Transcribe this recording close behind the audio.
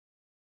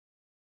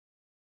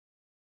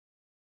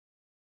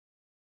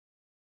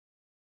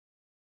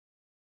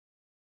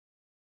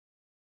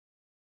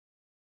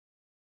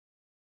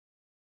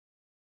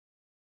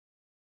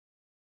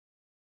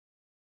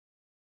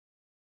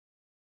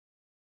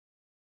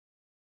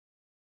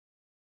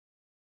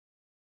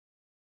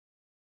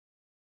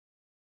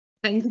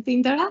Thank you,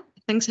 Tindara.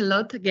 Thanks a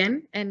lot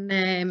again.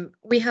 And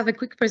we have a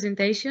quick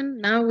presentation.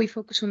 Now we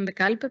focus on the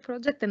CALIPER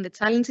project and the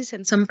challenges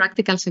and some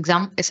practical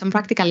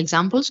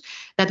examples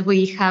that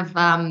we have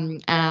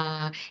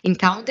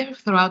encountered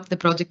throughout the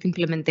project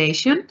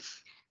implementation.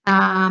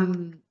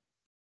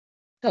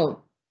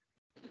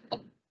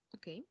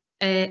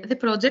 The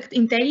project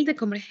entailed a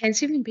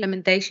comprehensive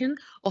implementation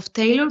of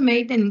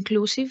tailor-made and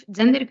inclusive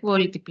gender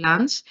equality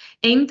plans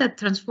aimed at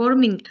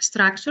transforming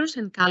structures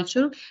and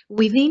culture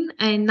within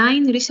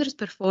 9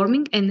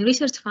 research-performing and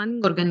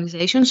research-funding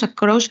organizations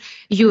across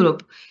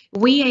Europe.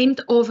 We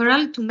aimed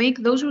overall to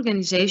make those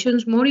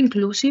organizations more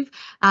inclusive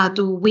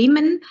to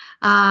women,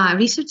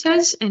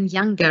 researchers, and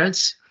young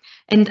girls,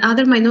 and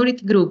other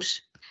minority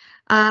groups.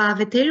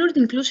 The tailored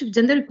inclusive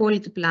gender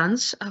equality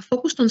plans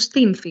focused on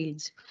STEAM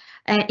fields.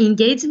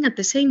 Engaging at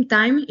the same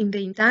time in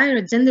the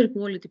entire gender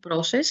equality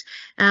process,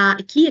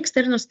 key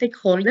external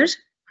stakeholders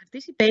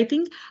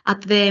participating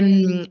at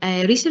the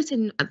research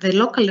and the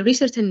local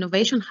research and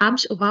innovation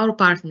hubs of our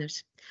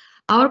partners.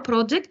 Our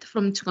project,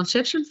 from its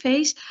conception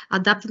phase,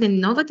 adopted an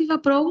innovative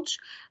approach,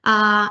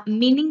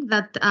 meaning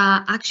that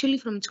actually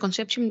from its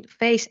conception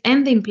phase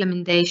and the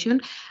implementation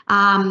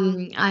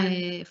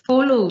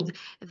followed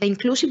the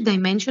inclusive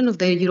dimension of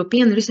the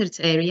European research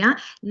area,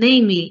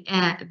 namely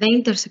the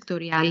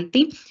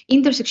intersectoriality,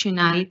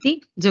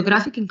 intersectionality,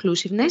 geographic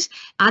inclusiveness,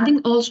 adding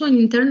also an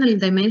internal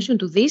dimension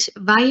to this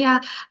via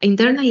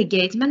internal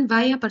engagement,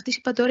 via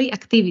participatory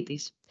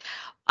activities.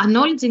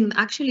 Acknowledging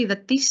actually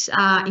that these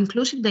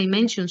inclusive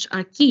dimensions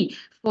are key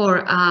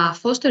for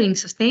fostering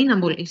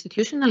sustainable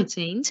institutional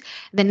change,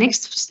 the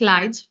next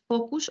slides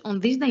focus on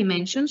these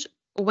dimensions,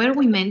 where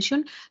we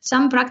mention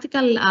some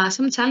practical,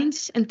 some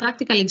challenges and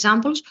practical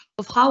examples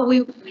of how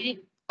we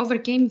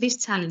overcame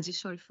these challenges.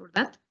 Sorry for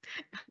that.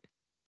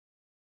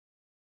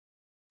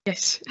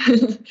 Yes.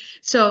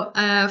 So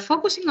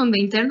focusing on the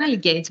internal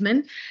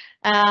engagement,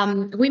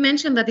 we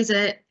mentioned that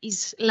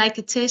is like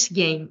a chess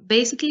game.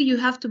 Basically, you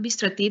have to be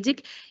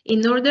strategic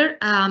in order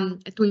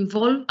to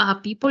involve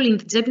people in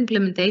the GEP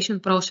implementation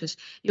process.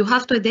 You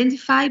have to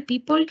identify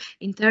people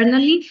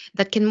internally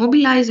that can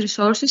mobilize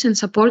resources and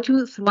support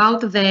you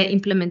throughout the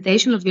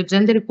implementation of your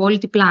gender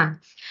equality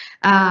plan.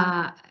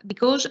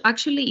 Because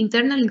actually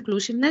internal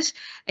inclusiveness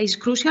is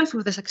crucial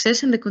for the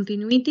success and the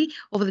continuity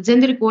of the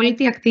gender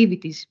equality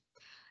activities.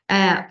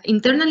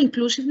 Internal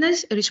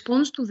inclusiveness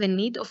responds to the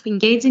need of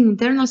engaging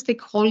internal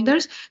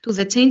stakeholders to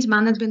the change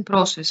management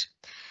process.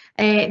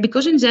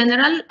 Because in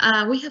general,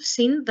 we have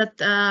seen that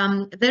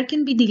there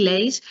can be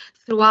delays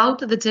throughout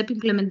the GEP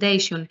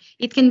implementation.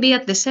 It can be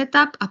at the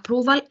setup,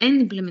 approval,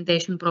 and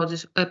implementation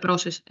process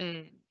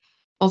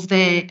of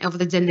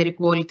the gender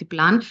equality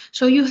plan.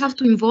 So you have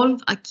to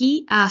involve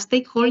key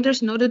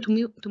stakeholders in order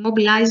to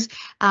mobilize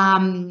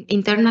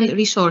internal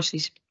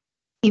resources.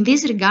 In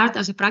this regard,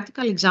 as a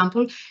practical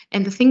example,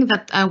 and the thing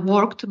that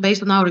worked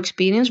based on our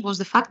experience was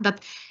the fact that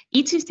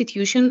each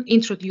institution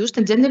introduced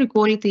a gender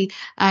equality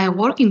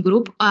working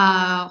group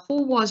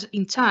who was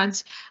in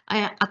charge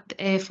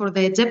for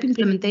the GEP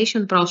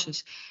implementation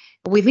process.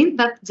 Within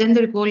that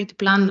gender equality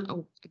plan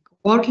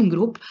working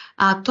group,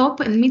 top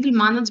and middle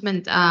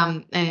management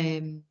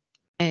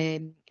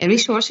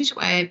resources,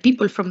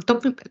 people from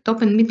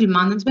top and middle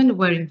management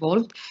were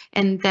involved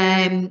and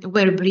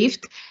were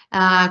briefed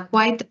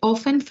quite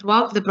often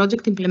throughout the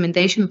project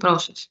implementation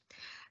process.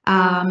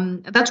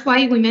 That's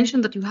why we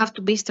mentioned that you have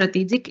to be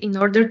strategic in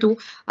order to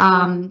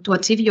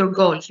achieve your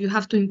goals. You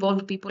have to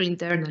involve people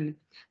internally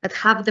that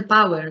have the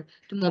power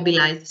to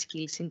mobilize the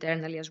skills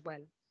internally as well.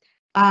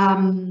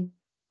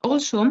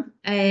 Also,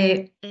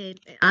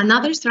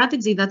 another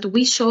strategy that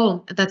we saw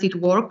that it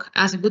worked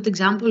as a good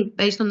example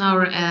based on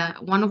our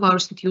one of our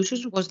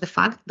institutions was the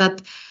fact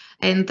that,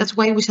 and that's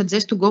why we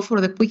suggest to go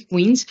for the quick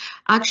wins.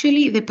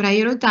 Actually, they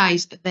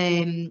prioritized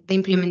the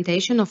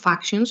implementation of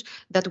actions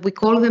that we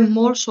call them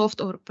more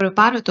soft or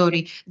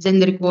preparatory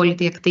gender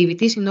equality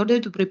activities in order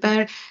to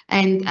prepare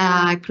and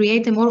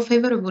create a more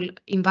favorable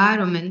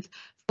environment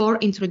for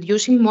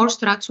introducing more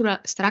structural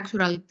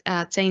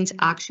change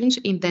actions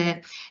in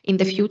the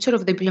future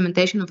of the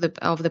implementation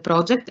of the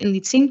project, and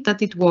it seemed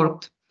that it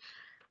worked.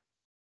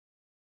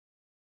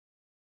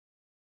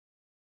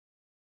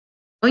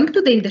 Going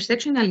to the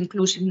intersectional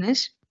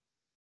inclusiveness,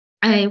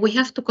 we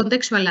have to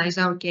contextualize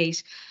our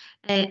case,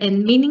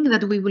 and meaning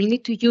that we will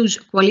need to use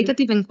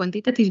qualitative and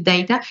quantitative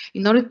data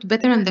in order to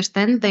better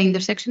understand the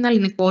intersectional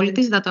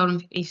inequalities that our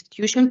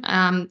institution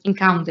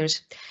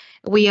encounters.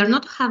 We are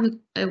not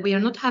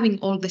having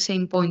all the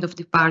same point of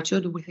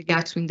departure with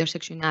regards to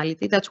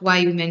intersectionality. That's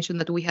why we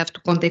mentioned that we have to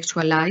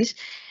contextualize.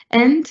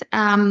 And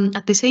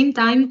at the same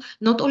time,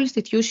 not all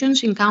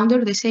institutions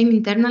encounter the same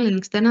internal and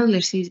external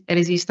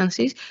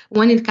resistances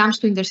when it comes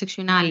to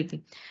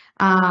intersectionality.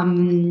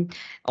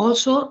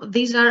 Also,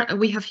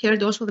 we have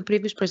heard also the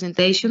previous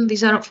presentation,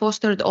 these are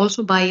fostered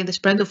also by the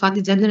spread of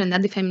anti-gender and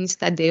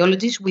anti-feminist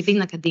ideologies within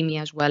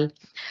academia as well.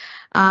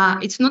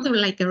 It's not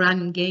like a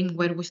running game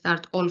where we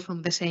start all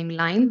from the same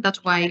line.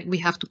 That's why we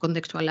have to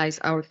contextualize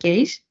our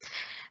case.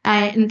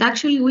 And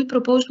actually, we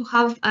propose to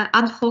have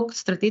ad hoc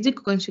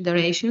strategic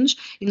considerations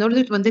in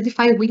order to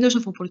identify windows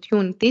of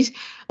opportunities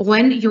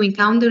when you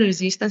encounter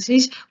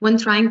resistances when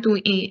trying to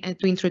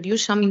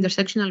introduce some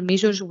intersectional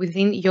measures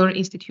within your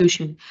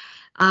institution.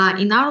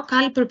 In our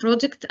CALIPER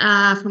project,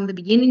 from the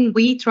beginning,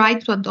 we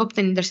tried to adopt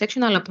an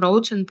intersectional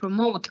approach and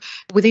promote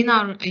within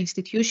our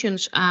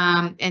institutions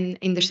an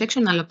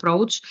intersectional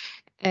approach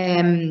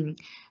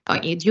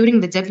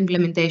during the JEP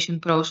implementation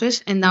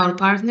process, and our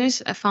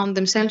partners found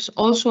themselves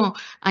also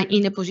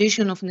in a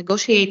position of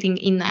negotiating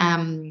in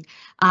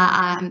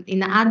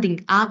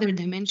adding other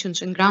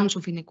dimensions and grounds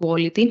of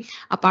inequality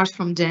apart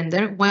from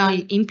gender while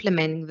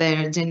implementing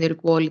their gender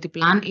equality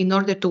plan in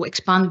order to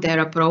expand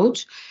their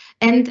approach,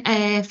 and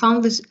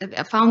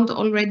found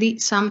already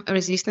some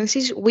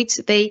resistances which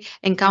they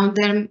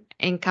encounter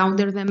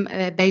them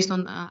based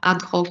on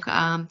ad hoc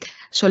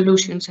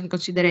solutions and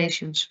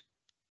considerations.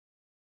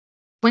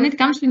 When it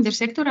comes to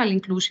intersectoral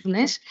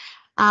inclusiveness,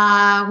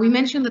 we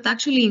mentioned that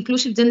actually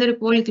inclusive gender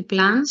equality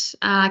plans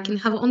can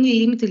have only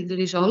limited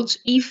results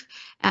if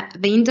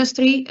the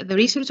industry, the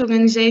research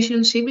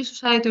organizations, civil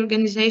society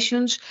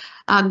organizations,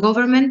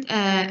 government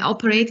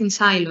operate in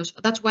silos.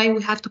 That's why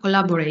we have to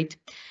collaborate.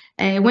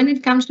 When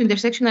it comes to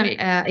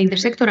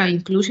intersectoral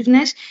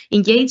inclusiveness,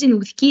 engaging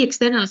with key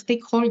external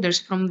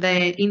stakeholders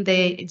in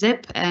the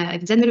JEP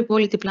gender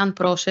equality plan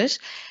process,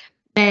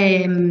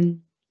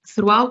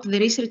 throughout the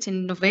research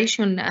and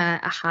innovation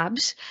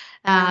hubs,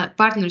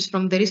 partners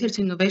from the research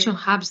and innovation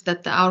hubs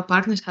that our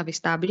partners have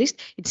established,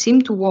 it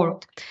seemed to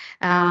work.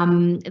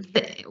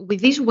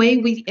 With this way,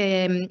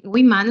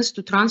 we managed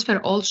to transfer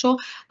also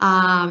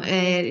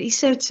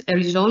research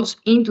results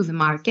into the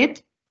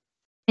market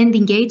and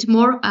engage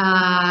more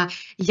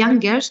young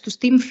girls to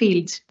STEM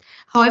fields.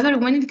 However,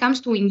 when it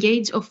comes to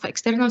engage of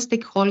external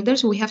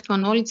stakeholders, we have to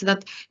acknowledge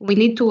that we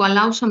need to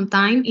allow some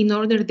time in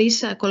order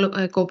this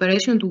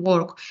cooperation to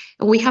work.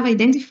 We have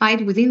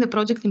identified within the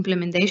project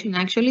implementation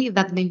actually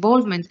that the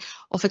involvement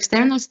of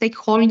external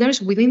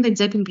stakeholders within the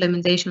JEP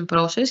implementation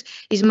process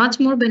is much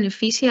more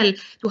beneficial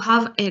to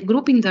have a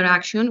group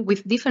interaction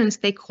with different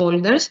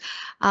stakeholders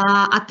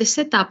at the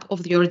setup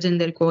of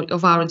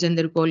our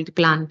gender equality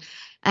plan.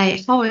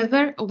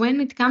 However, when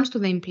it comes to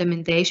the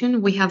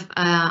implementation, we have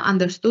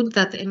understood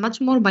that a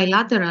much more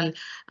bilateral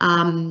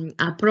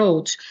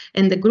approach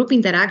and the group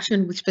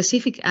interaction with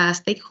specific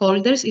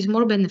stakeholders is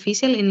more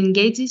beneficial and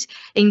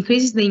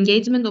increases the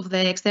engagement of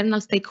the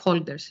external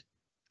stakeholders.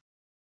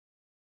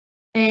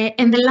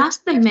 And the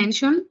last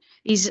dimension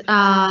is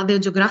the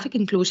geographic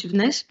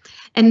inclusiveness.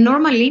 And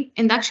normally,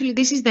 and actually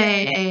this is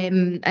the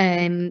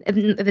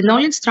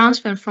knowledge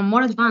transfer from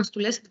more advanced to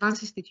less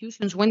advanced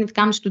institutions when it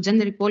comes to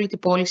gender equality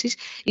policies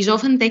is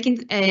often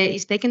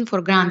taken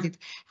for granted.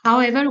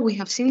 However, we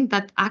have seen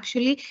that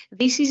actually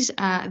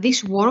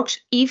this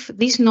works if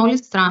this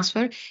knowledge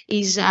transfer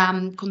is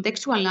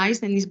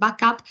contextualized and is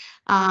backed up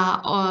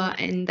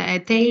and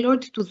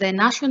tailored to the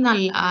national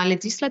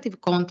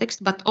legislative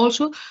context, but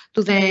also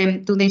to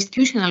the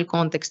institutional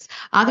context.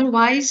 Otherwise,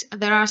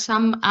 there are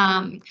some,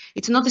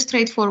 it's not a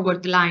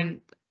straightforward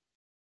line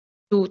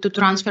to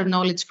transfer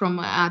knowledge from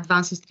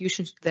advanced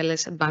institutions to the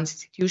less advanced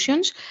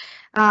institutions.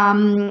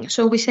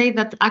 So we say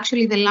that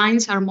actually the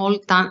lines are more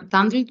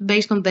tangled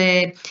based on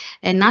the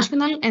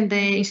national and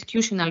the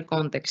institutional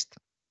context.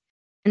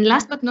 And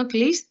last but not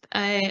least,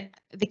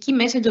 the key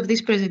message of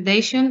this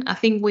presentation, I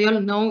think we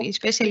all know,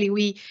 especially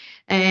we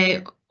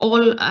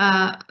all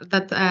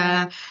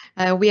that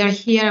we are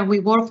here, we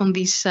work on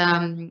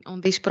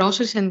this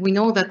process, and we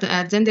know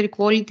that gender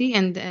equality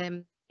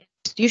and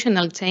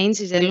institutional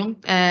change is a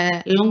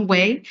long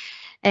way.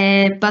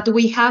 But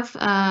we have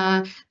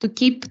to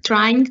keep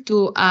trying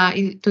to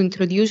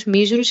introduce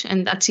measures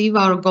and achieve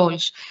our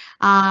goals.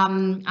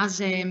 As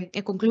a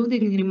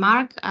concluding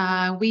remark,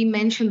 we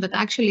mentioned that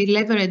actually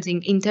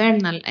leveraging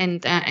internal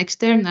and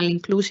external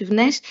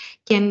inclusiveness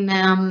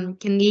can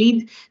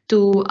lead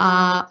to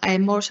a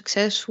more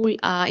successful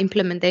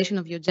implementation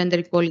of your gender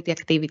equality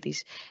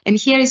activities. And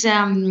here is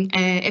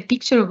a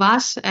picture of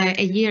us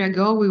a year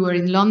ago. We were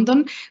in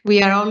London.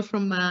 We are all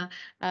from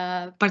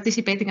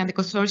participating at the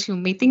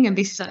consortium meeting, and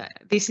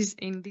this is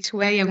in this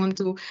way I want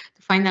to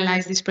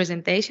finalize this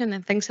presentation.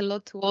 And thanks a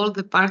lot to all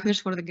the partners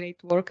for the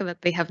great work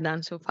that they have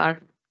done so far.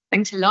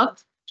 Thanks a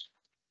lot.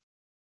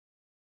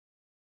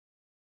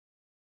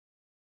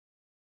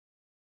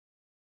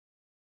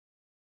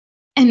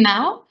 And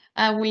now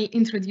I will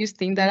introduce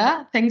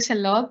Tindara. Thanks a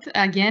lot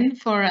again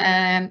for,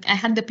 I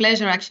had the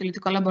pleasure actually to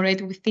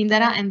collaborate with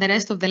Tindara and the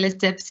rest of the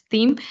LeTSGEPs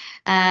team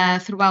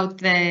throughout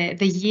the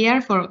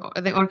year for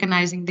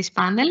organizing this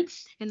panel.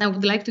 And I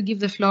would like to give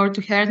the floor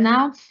to her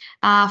now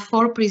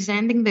for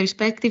presenting the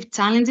respective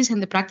challenges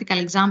and the practical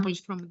examples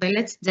from the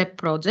LeTSGEP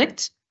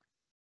projects.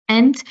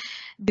 And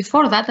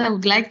before that, I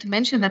would like to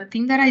mention that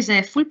Tindara is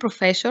a full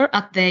professor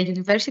at the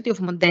University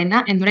of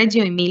Modena and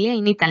Reggio Emilia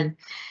in Italy.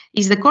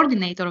 Is the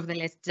coordinator of the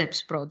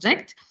LeTSGEPs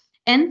project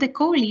and the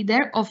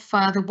co-leader of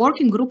the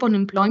Working Group on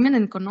Employment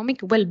and Economic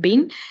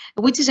Well-being,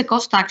 which is a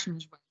cost action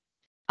as well.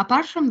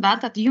 Apart from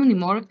that, at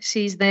Unimore,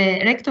 she is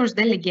the Rector's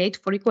Delegate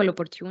for Equal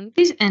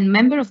Opportunities and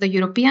member of the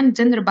European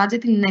Gender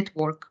Budgeting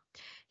Network.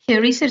 Her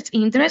research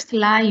interests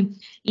lie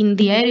in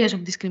the areas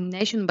of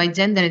discrimination by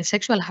gender and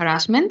sexual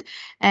harassment,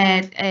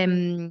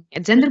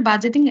 gender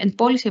budgeting and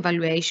policy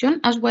evaluation,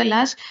 as well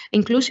as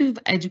inclusive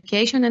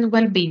education and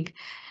well-being.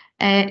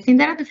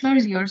 Tindara, the floor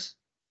is yours.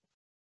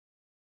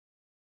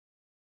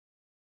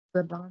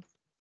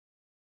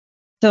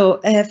 So,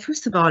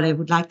 first of all, I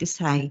would like to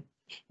say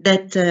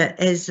that,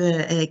 as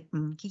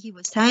Kiki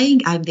was saying,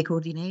 I'm the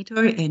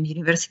coordinator in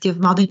University of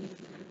Modern.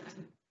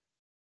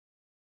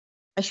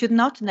 I should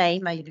not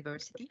name my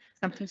university,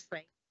 something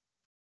strange.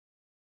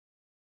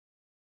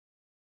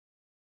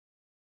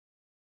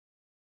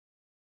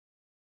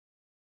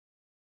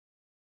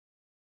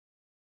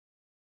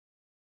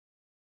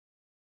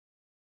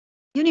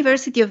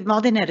 University of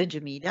Modena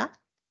Reggio Emilia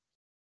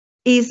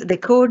is the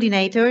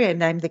coordinator,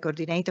 and I'm the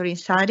coordinator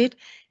inside it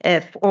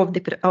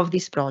of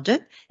this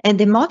project. And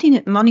the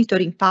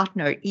monitoring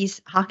partner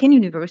is Haken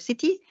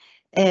University,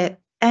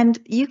 and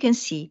you can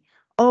see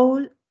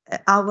all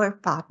our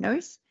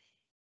partners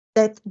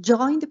that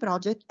joined the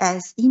project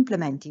as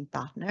implementing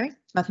partner,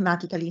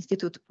 Mathematical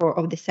Institute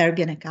of the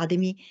Serbian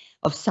Academy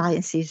of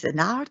Sciences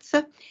and Arts.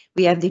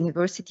 We have the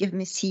University of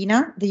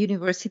Messina, the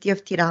University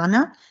of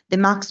Tirana, the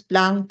Max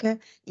Planck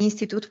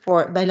Institute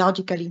for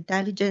Biological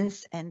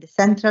Intelligence, and the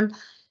Central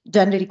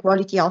Gender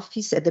Equality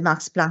Office at the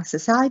Max Planck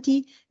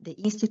Society, the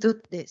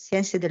Institut de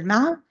Ciencias del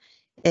Mar,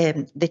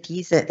 that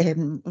is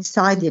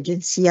inside the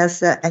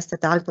Agencias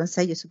Estatal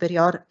Consejo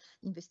Superior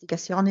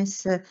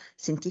Investigaciones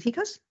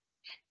Científicas,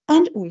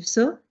 and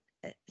also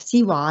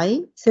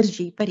CY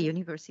Sergi Paris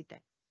Université.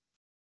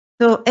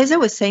 So, as I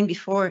was saying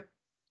before,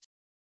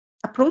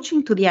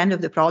 approaching to the end of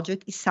the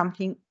project is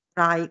something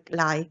like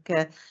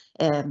there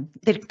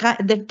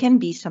can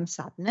be some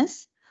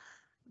sadness,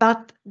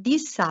 but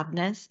this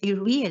sadness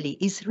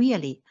is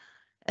really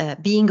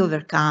being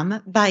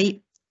overcome by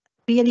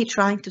really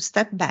trying to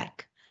step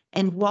back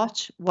and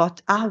watch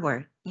what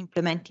our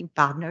implementing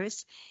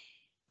partners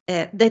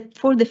that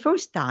for the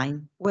first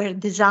time were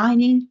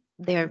designing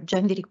their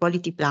gender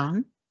equality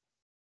plan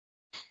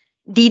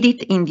did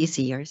it in these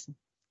years.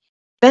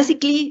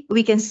 Basically,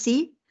 we can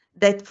see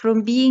that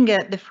from being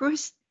the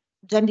first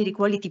gender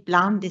equality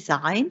plan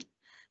designed,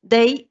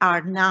 they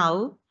are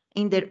now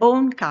in their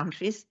own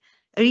countries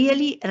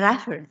really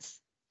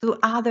reference to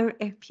other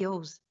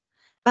RPOs,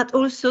 but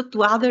also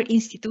to other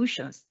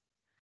institutions.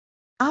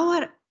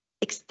 Our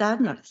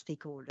external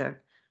stakeholders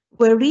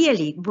were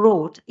really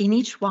brought in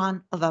each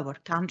one of our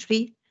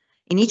country,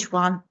 in each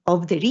one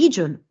of the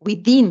region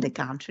within the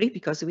country,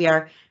 because we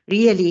are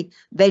really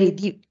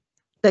very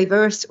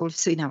diverse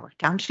also in our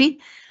country,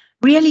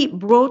 really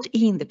brought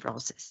in the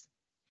process.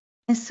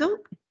 And so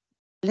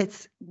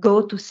let's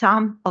go to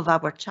some of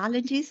our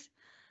challenges.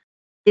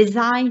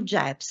 Design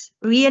JEPs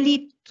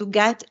really to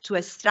get to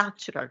a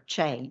structural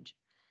change.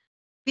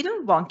 We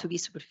don't want to be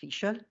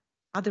superficial,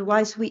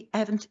 otherwise we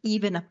haven't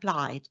even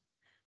applied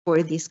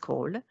for this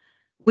call.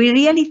 We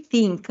really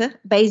think,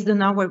 based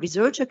on our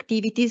research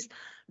activities,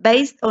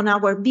 based on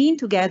our being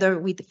together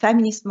with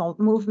feminist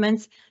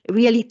movements,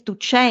 really to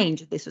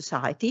change the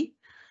society,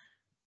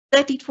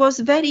 that it was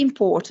very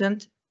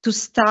important to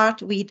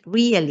start with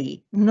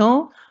really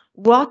know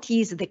what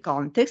is the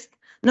context,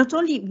 not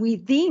only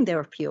within the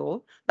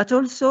RPO, but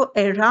also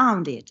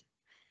around it.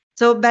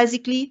 So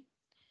basically,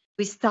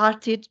 we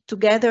started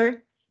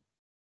together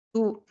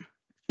to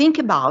think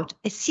about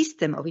a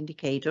system of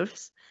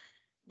indicators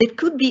that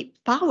could be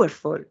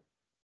powerful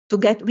to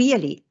get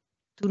really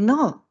to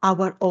know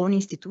our own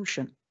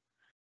institution.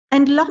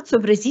 And lots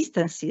of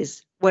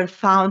resistances were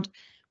found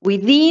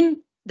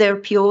within the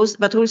RPOs,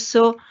 but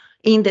also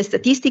in the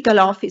statistical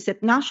office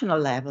at national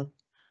level.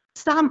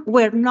 Some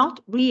were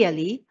not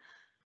really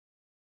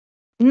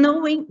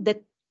knowing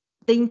that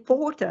the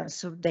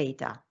importance of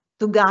data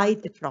to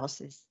guide the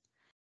process,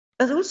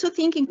 but also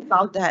thinking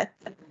about that.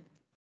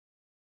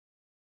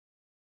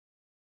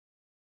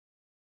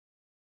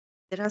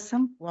 There are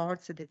some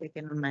words that I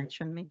cannot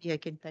mention, maybe I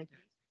can take.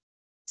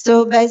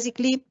 So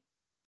basically,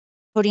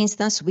 for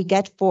instance, we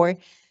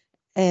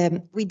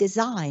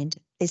designed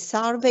a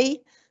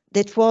survey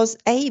that was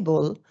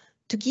able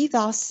to give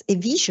us a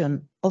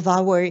vision of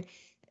our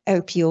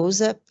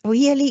RPOs,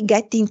 really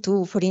getting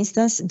to, for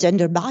instance,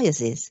 gender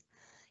biases,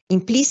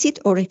 implicit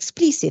or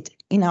explicit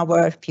in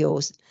our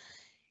RPOs.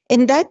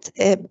 And that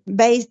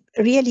based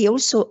really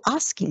also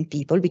asking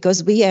people,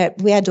 because we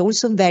had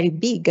also very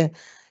big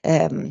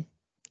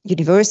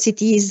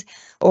universities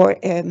or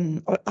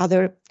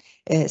other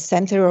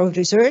center of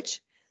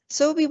research.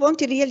 So we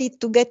wanted really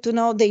to get to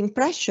know the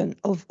impression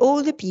of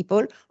all the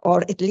people,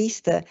 or at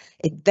least a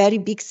very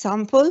big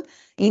sample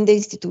in the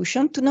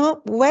institution, to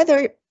know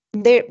whether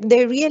they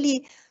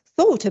really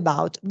thought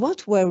about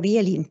what were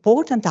really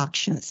important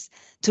actions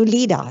to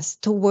lead us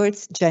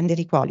towards gender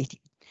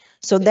equality.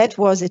 So that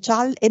was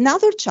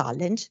another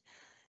challenge.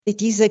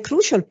 It is a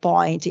crucial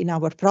point in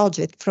our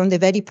project from the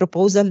very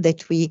proposal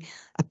that we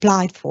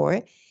applied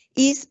for,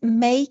 is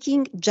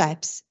making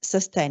JEPs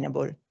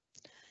sustainable.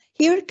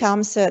 Here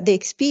comes the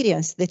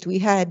experience that we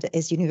had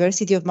as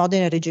University of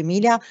Modena Reggio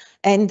Emilia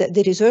and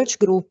the research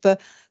group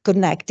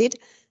connected.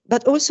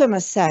 But also I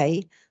must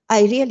say,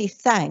 I really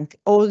thank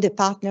all the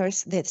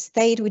partners that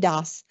stayed with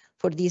us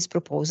for this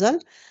proposal,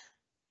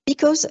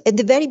 because at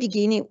the very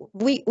beginning,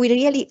 we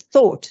really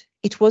thought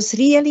it was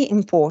really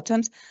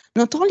important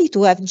not only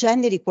to have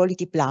gender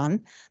equality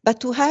plan, but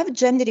to have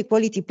gender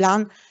equality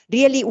plan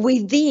really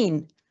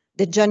within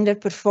the gender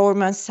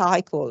performance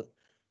cycle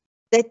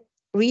that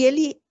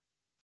really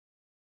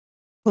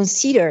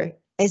consider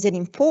as an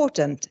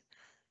important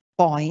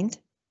point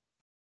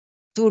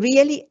to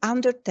really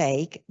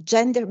undertake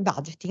gender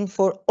budgeting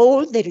for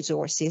all the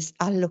resources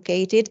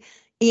allocated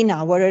in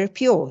our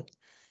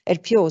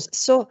RPOs.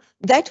 So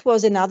that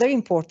was another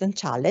important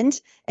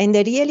challenge. And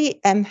I really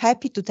am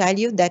happy to tell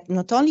you that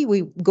not only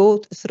we go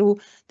through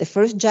the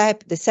first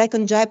JEP, the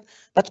second JEP,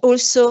 but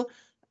also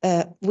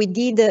we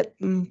did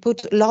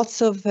put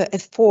lots of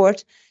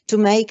effort to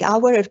make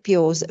our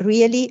RPOs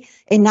really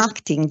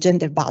enacting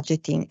gender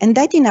budgeting. And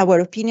that, in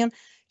our opinion,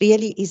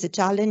 really is a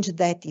challenge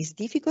that is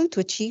difficult to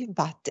achieve,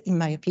 but in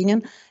my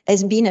opinion,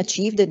 has been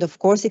achieved. And of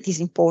course, it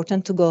is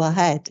important to go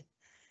ahead.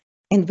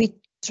 And we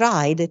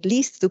tried at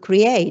least to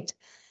create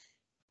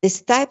the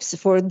steps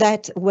for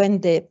that when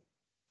the,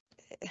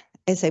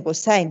 as I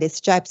was saying, the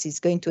steps is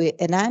going to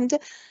an end,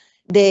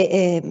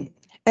 the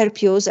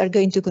RPOs are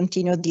going to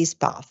continue this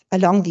path,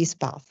 along this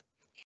path.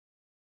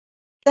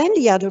 Then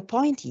the other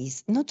point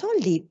is not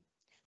only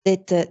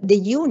that the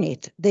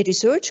unit, the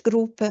research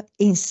group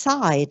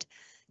inside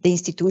the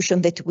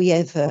institution that we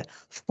have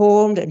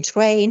formed and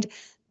trained,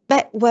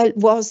 but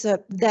was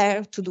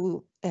there to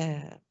do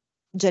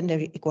gender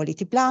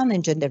equality plan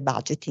and gender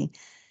budgeting.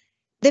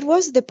 There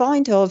was the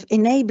point of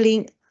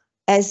enabling,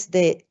 as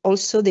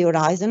also the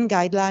Horizon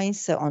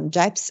guidelines on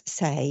JEPs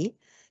say,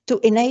 to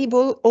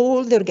enable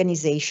all the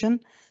organization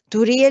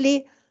to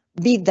really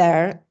be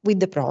there with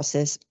the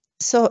process.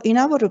 So in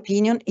our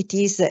opinion, it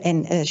is,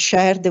 and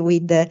shared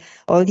with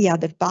all the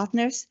other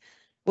partners,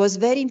 was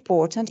very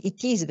important,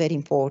 it is very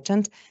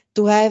important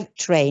to have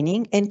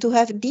training and to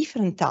have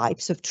different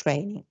types of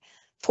training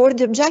for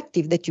the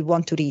objective that you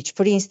want to reach.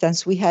 For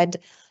instance, we had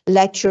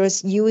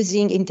lectures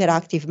using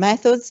interactive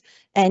methods,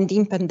 and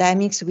in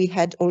pandemics, we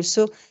had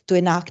also to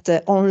enact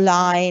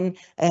online,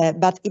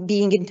 but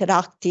being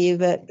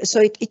interactive.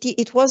 So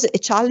it was a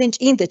challenge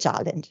in the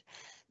challenge.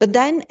 But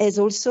then, as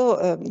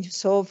also you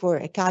saw for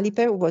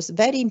CALIPER, was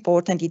very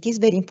important, it is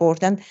very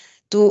important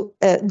to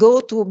go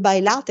to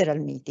bilateral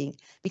meeting,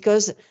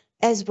 because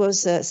as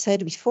was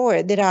said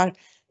before, there are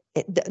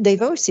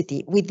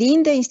diversity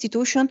within the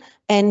institution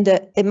and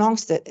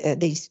amongst the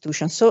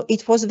institution. So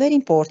it was very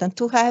important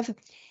to have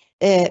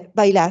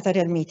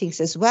bilateral meetings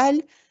as well.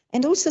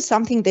 And also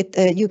something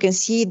that you can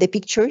see the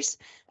pictures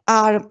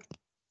are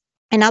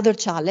another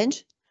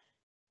challenge,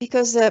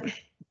 because there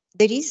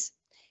is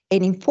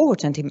an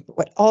important,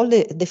 all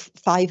the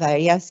 5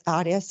 areas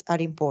are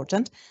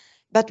important.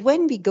 But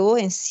when we go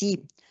and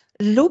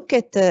look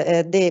at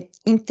the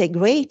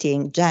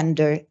integrating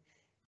gender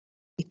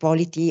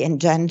equality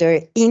and gender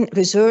in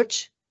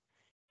research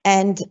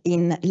and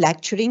in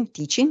lecturing,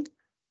 teaching,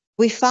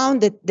 we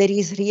found that there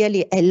is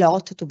really a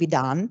lot to be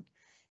done.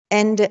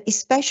 And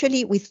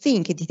especially we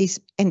think it is,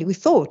 and we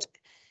thought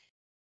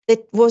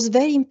that was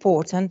very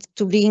important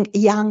to bring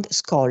young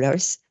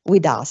scholars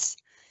with us.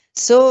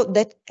 So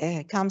that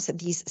comes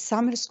this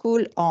summer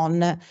school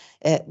on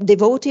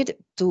devoted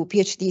to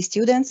PhD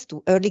students,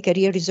 to early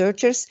career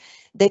researchers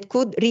that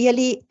could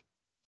really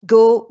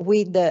go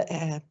with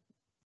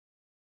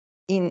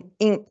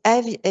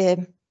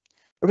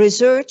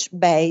research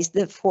based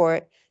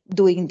for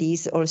doing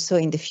this also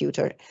in the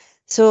future.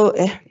 So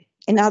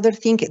another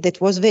thing that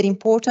was very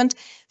important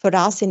for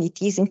us, and it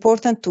is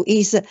important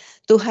is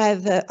to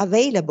have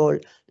available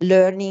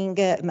learning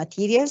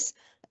materials,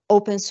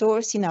 open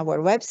source in our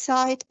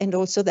website, and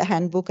also the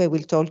handbook I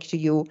will talk to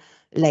you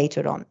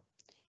later on.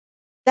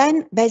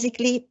 Then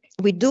basically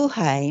we do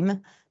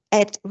aim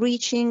at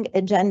reaching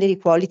a gender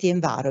equality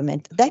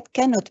environment. That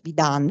cannot be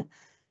done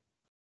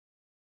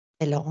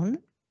alone.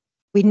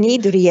 We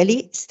need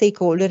really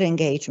stakeholder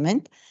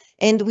engagement,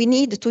 and we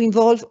need to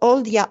involve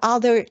all the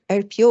other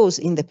RPOs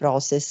in the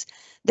process.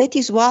 That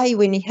is why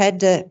when we had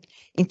the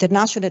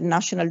international and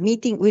national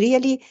meeting, we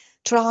really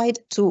tried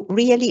to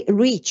really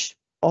reach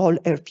all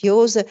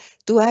RPOs,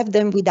 to have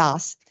them with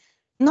us,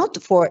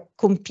 not for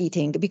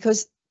competing,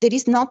 because there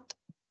is not,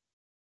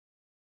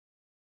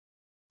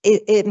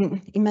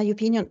 in my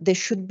opinion, there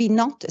should be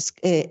not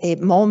a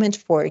moment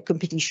for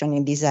competition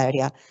in this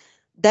area.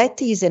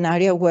 That is an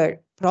area where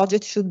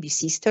projects should be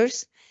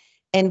sisters,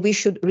 and we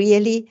should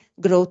really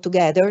grow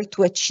together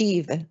to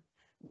achieve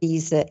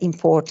this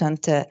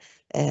important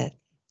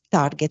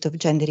target of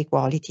gender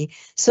equality.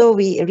 So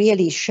we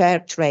really share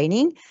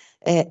training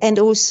and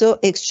also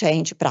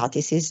exchange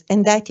practices.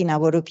 And that, in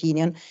our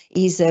opinion,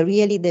 is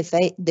really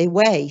the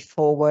way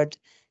forward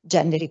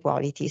gender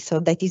equality. So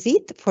that is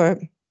it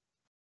from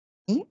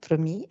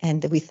me,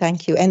 and we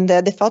thank you. And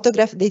the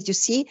photograph that you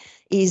see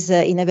is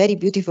in a very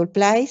beautiful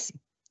place.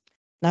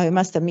 Now, I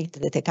must admit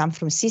that I come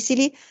from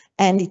Sicily,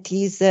 and it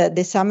is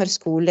the summer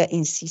school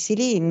in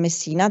Sicily, in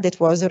Messina, that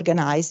was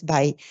organized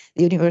by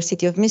the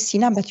University of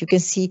Messina, but you can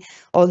see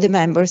all the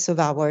members of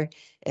our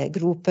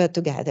group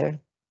together.